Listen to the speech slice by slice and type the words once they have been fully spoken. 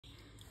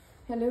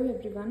Hello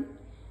everyone.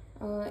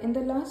 In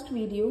the last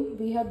video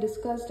we had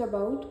discussed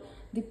about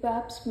the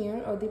pap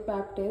smear or the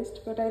pap test,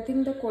 but I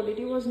think the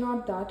quality was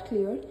not that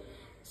clear,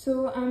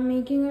 so I'm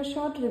making a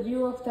short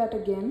review of that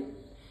again.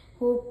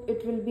 Hope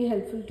it will be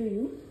helpful to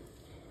you.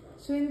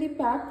 So in the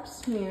pap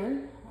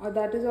smear, or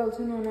that is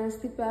also known as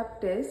the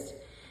pap test,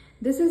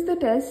 this is the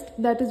test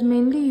that is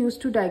mainly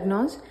used to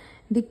diagnose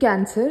the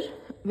cancer,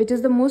 which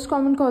is the most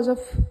common cancer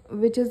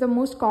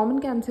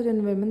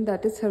in women,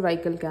 that is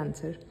cervical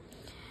cancer.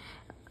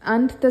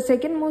 And the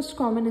second most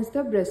common is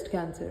the breast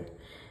cancer.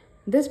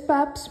 This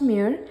pap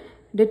smear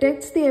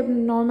detects the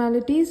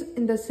abnormalities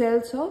in the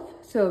cells of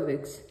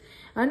cervix,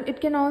 and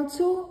it can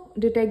also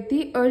detect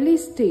the early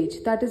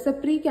stage, that is the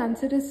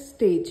precancerous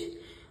stage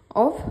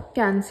of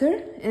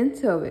cancer in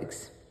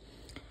cervix.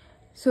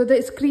 So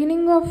the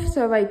screening of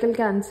cervical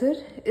cancer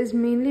is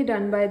mainly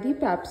done by the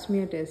pap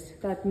smear test.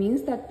 That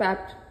means that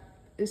pap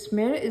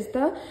smear is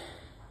the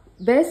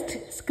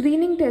best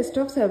screening test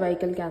of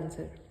cervical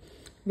cancer,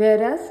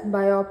 whereas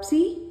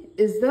biopsy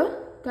is the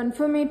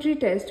confirmatory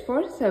test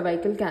for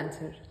cervical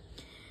cancer.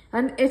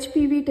 And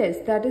HPV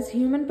test, that is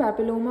human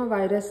papilloma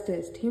virus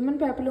test. Human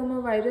papilloma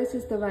virus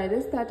is the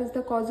virus that is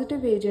the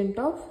causative agent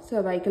of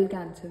cervical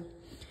cancer.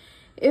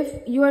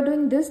 If you are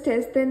doing this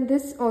test, then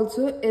this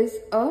also is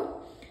a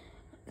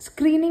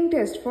screening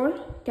test for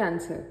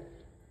cancer.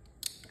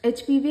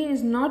 HPV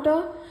is not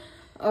a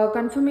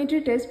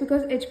confirmatory test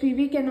because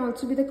HPV can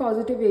also be the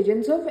causative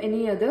agents of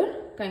any other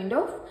kind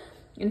of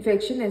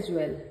infection as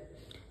well.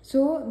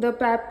 So the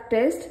pap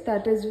test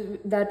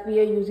that we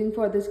are using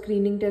for the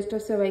screening test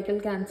of cervical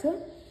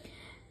cancer,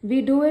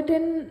 we do it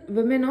in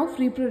women of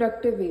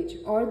reproductive age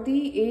or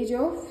the age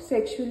of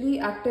sexually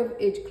active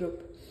age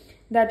group,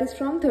 that is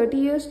from 30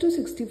 years to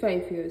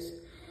 65 years,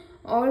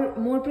 or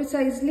more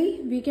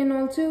precisely we can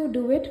also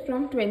do it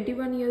from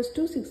 21 years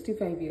to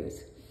 65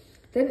 years.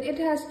 Then it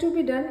has to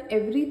be done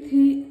every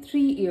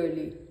three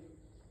yearly.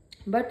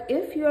 But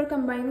if you are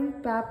combining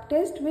pap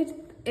test with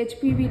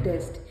HPV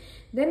test,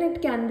 then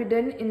it can be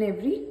done in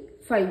every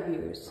 5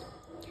 years.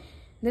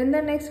 Then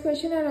the next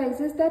question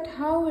arises that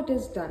how it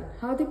is done,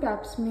 how the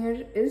pap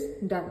smear is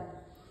done.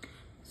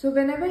 So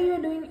whenever you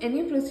are doing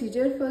any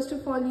procedure, first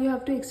of all you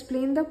have to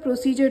explain the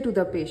procedure to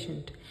the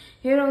patient.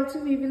 Here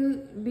also we will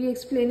be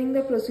explaining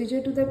the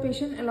procedure to the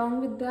patient. Along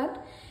with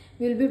that,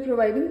 we will be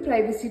providing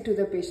privacy to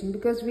the patient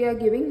because we are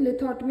giving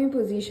lithotomy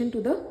position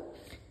to the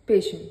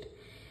patient.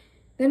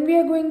 Then we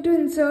are going to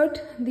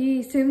insert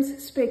the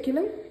Sims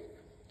speculum,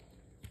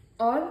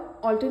 or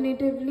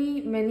alternatively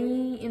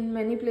in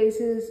many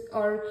places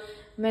or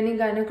many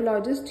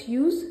gynecologists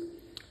use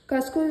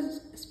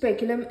Cusco's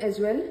speculum as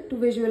well to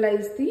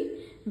visualize the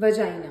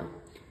vagina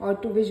or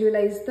to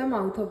visualize the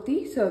mouth of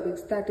the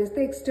cervix, that is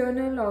the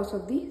external os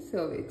of the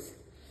cervix.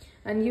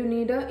 And you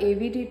need a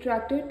AV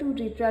retractor to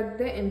retract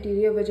the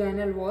anterior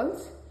vaginal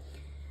walls.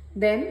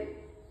 Then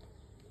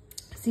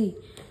see,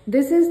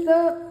 this is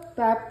the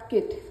pap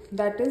kit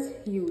that is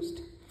used.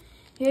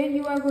 Here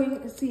you are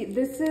going to see,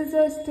 this is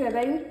a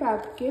sterile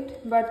pap kit,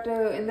 but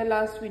in the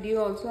last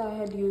video also I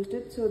had used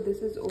it, so this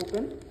is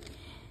open.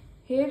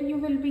 Here you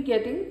will be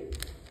getting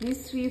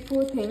these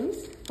 3-4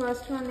 things.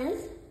 First one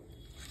is,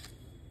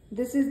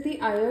 this is the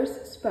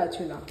Ayers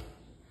spatula.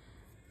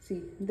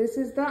 See, this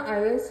is the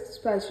Ayers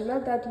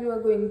spatula that you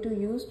are going to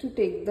use to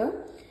take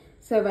the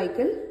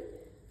cervical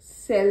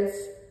cells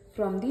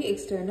from the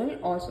external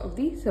os of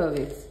the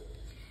cervix.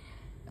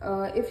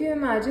 If you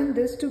imagine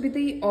this to be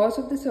the os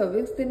of the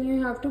cervix, then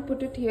you have to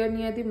put it here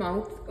near the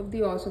mouth of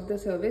the os of the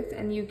cervix,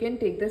 and you can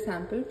take the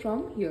sample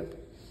from here.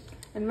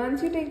 And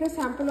once you take the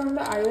sample on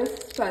the Ayers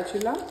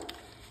spatula,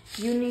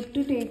 you need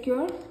to take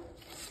your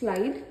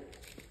slide.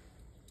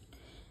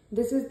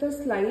 This is the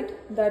slide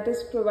that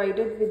is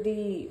provided with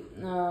the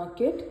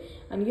kit,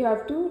 and you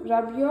have to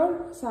rub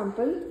your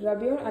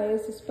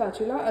Ayers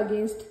spatula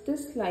against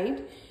this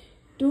slide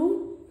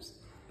to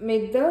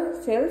make the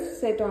cells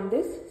set on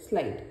this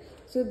slide.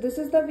 So this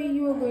is the way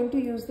you are going to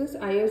use this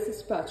Ayers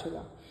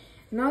spatula.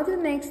 Now the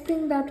next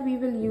thing that we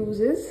will use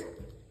is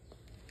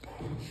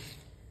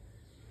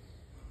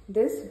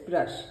this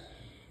brush.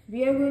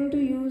 We are going to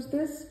use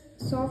this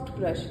soft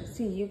brush.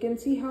 See, you can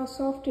see how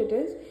soft it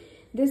is.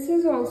 This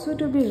is also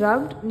to be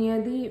rubbed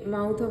near the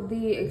mouth of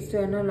the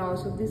external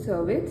os of the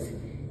cervix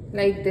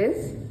like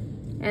this,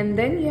 and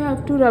then you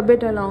have to rub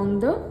it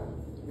along the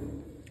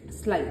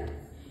slide.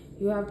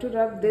 You have to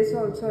rub this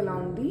also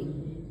along the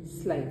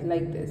slide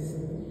like this.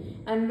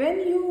 And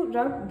when you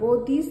rub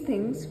both these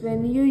things,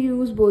 when you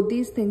use both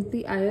these things,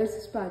 the Ayers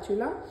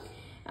spatula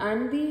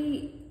and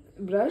the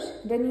brush,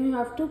 then you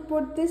have to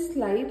put this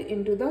slide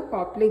into the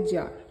Koplik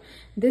jar.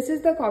 This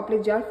is the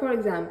Koplik jar. For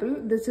example,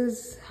 this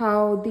is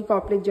how the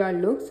Koplik jar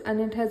looks,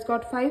 and it has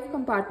got 5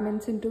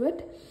 compartments into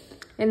it,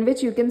 in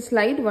which you can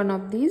slide one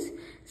of these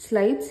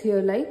slides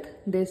here like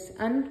this.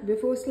 And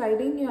before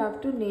sliding, you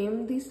have to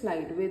name the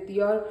slide with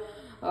your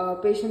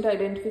patient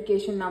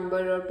identification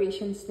number or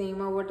patient's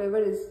name or whatever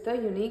is the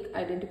unique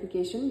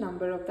identification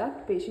number of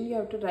that patient. You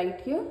have to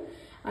write here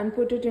and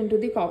put it into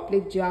the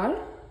Koplik jar,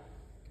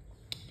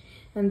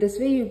 and this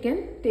way you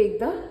can take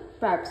the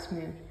pap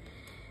smear.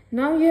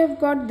 Now you have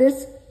got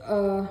this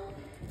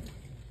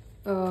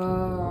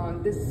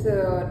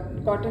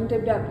cotton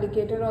tipped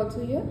applicator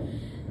also here.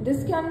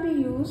 This can be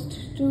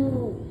used to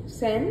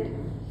send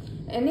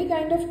any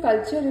kind of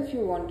culture if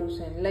you want to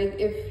send. Like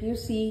if you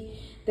see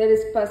there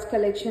is pus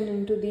collection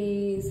into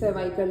the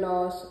cervical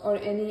os or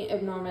any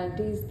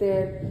abnormalities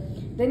there,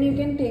 then you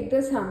can take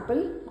the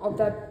sample of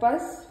that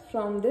pus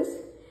from this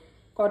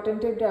cotton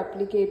tipped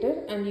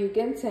applicator and you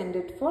can send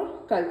it for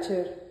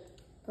culture.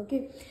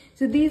 Okay,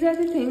 so these are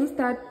the things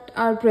that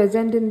are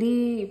present in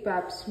the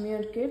pap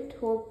smear kit.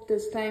 Hope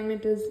this time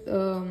it is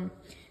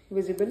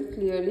visible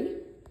clearly.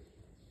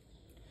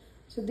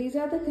 So these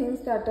are the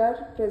things that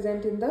are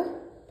present in the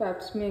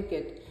pap smear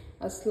kit: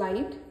 a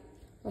slide,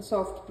 a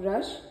soft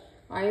brush,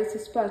 IS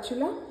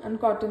spatula and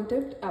cotton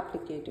tipped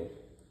applicator.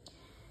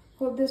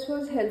 Hope this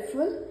was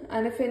helpful,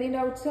 and if any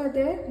doubts are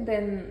there,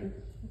 then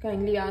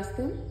kindly ask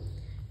them.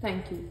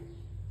 Thank you.